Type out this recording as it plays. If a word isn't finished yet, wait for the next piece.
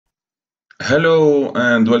Hello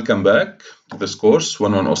and welcome back to this course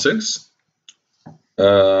 1106.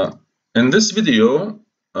 In this video,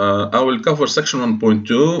 I will cover section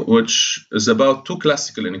 1.2, which is about two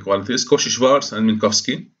classical inequalities, Cauchy-Schwarz and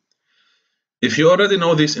Minkowski. If you already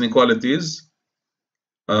know these inequalities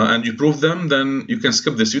and you prove them, then you can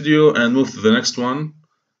skip this video and move to the next one,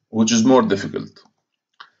 which is more difficult.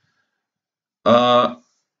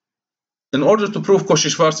 In order to prove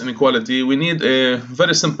Cauchy-Schwarz inequality, we need a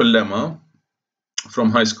very simple lemma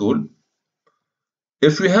from high school.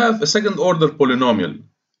 If we have a second order polynomial,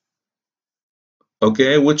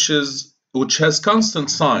 okay, which has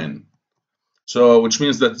constant sign, so which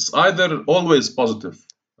means that it's either always positive,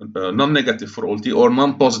 non-negative for all t, or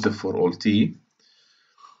non-positive for all t,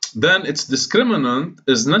 then its discriminant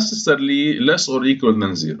is necessarily less or equal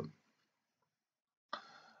than 0.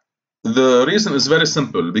 The reason is very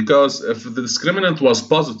simple, because if the discriminant was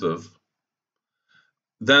positive,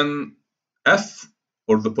 then f,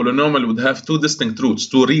 or the polynomial, would have two distinct roots,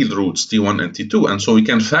 two real roots, t1 and t2, and so we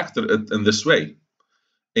can factor it in this way,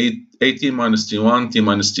 at minus t1, t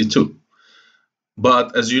minus t2.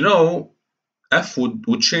 But as you know, f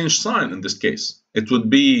would change sign in this case. It would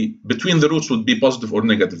be, between the roots would be positive or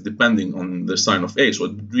negative, depending on the sign of a. So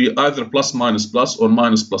it would be either plus minus plus or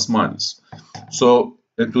minus plus minus. So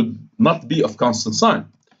it would not be of constant sign.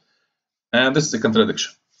 And this is a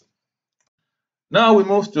contradiction. Now we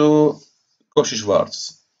move to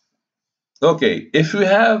Cauchy-Schwarz. Okay, if we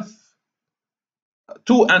have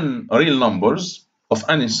two n real numbers of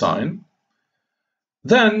any sign,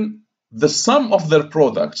 then the sum of their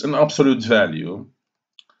products in absolute value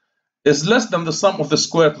is less than the sum of the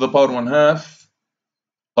square to the power 1/2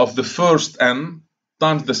 of the first n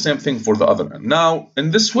times the same thing for the other n. Now,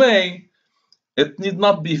 in this way, it need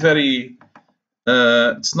not be very,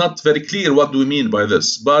 it's not very clear what do we mean by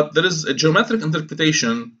this, but there is a geometric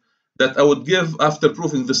interpretation that I would give after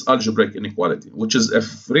proving this algebraic inequality, which is a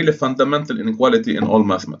really fundamental inequality in all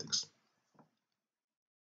mathematics.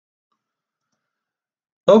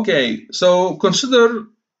 Okay, so consider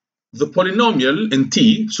the polynomial in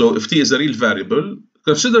t. So if t is a real variable,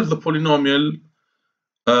 consider the polynomial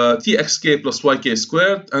txk plus yk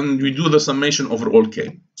squared, and we do the summation over all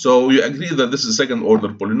k. So you agree that this is a second order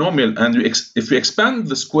polynomial, and if we expand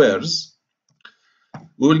the squares,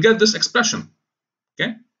 we will get this expression.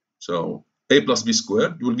 Okay, so a plus b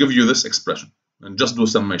squared will give you this expression, and just do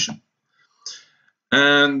summation.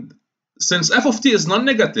 And since f of t is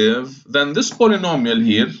non-negative, then this polynomial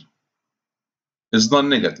here is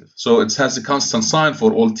non-negative. So it has a constant sign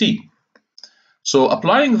for all t. So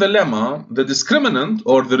applying the lemma, the discriminant,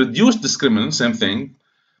 or the reduced discriminant, same thing,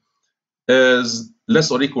 is less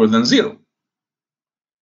or equal than 0.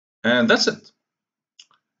 And that's it.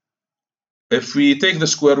 If we take the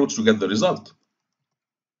square roots, we get the result.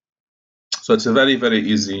 So it's a very, very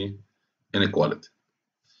easy inequality.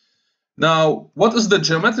 Now, what is the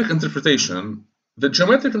geometric interpretation? The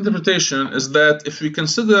geometric interpretation is that if we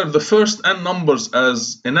consider the first n numbers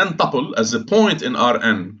as an n tuple, as a point in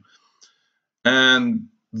Rn, and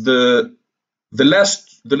the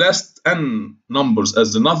last n numbers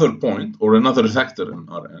as another point or another vector in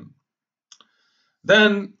Rn,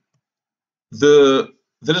 then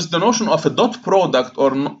there is the notion of a dot product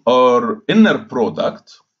or inner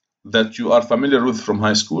product that you are familiar with from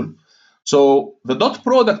high school. So the dot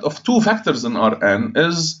product of two vectors in Rn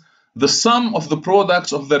is the sum of the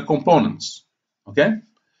products of their components. Okay,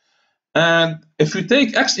 and if we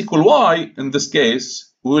take x equal y in this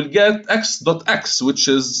case, we will get x dot x, which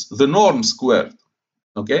is the norm squared.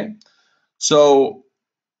 Okay, so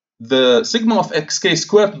the sigma of xk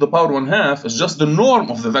squared to the power 1/2 is just the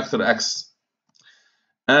norm of the vector x.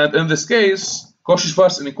 And in this case,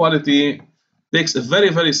 Cauchy-Schwarz inequality takes a very,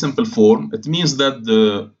 very simple form. It means that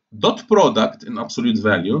the dot product in absolute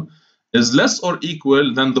value is less or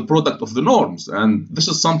equal than the product of the norms. And this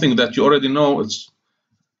is something that you already know. It's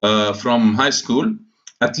from high school,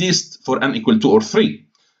 at least for n equal 2 or 3.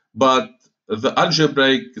 But the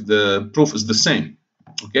algebraic, the proof is the same.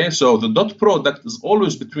 Okay, so the dot product is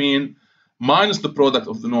always between minus the product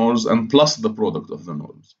of the norms and plus the product of the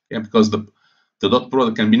norms. Okay, because the dot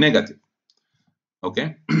product can be negative.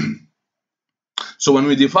 Okay. So when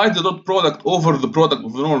we divide the dot product over the product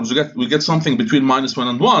of the norms, we get something between -1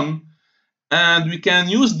 and 1, and we can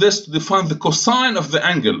use this to define the cosine of the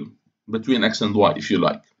angle between x and y, if you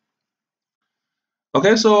like.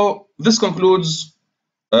 Okay, so this concludes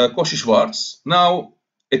Cauchy-Schwarz. Now,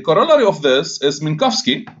 a corollary of this is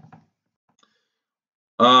Minkowski.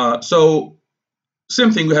 So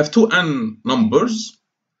same thing, we have two n numbers.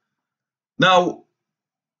 Now,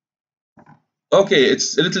 okay,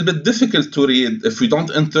 it's a little bit difficult to read if we don't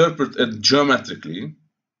interpret it geometrically.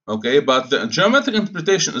 Okay, but the geometric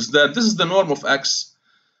interpretation is that this is the norm of x,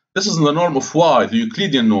 this is the norm of y, the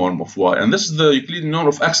Euclidean norm of y, and this is the Euclidean norm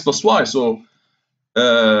of x plus y. So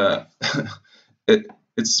so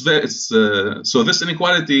this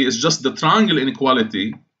inequality is just the triangle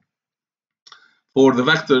inequality for the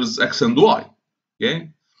vectors x and y. Okay,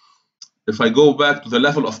 if I go back to the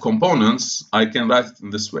level of components, I can write it in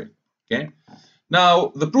this way. Okay,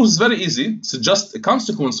 now the proof is very easy. It's just a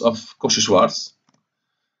consequence of Cauchy-Schwarz.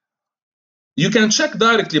 You can check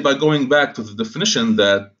directly by going back to the definition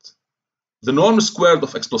that the norm squared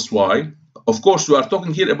of x plus y, of course, we are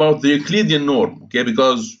talking here about the Euclidean norm, okay,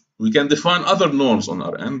 because we can define other norms on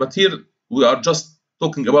our end, but here we are just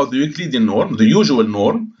talking about the Euclidean norm, the usual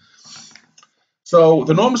norm. So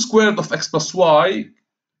the norm squared of x plus y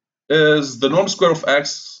is the norm square of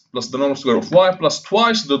x plus the norm square of y plus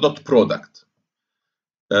twice the dot product.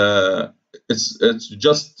 It's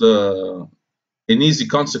just an easy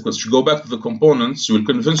consequence. You go back to the components, you will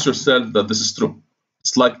convince yourself that this is true.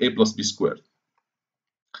 It's like a plus b squared.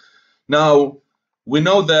 Now, we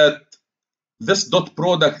know that this dot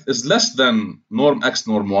product is less than norm x,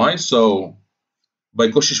 norm y. So by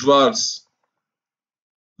Cauchy-Schwarz,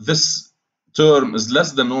 this term is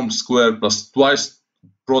less than norm squared plus twice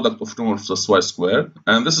product of norm plus y squared.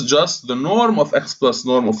 And this is just the norm of x plus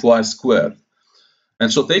norm of y squared.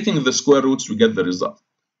 And so taking the square roots, we get the result.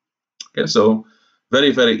 Okay, so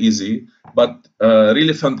very, very easy, but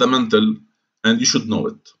really fundamental, and you should know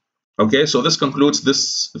it. Okay, so this concludes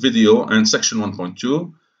this video and section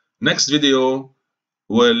 1.2. Next video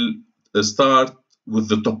will start with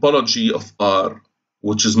the topology of R,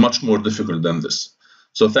 which is much more difficult than this.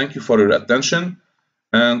 So thank you for your attention,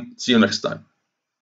 and see you next time.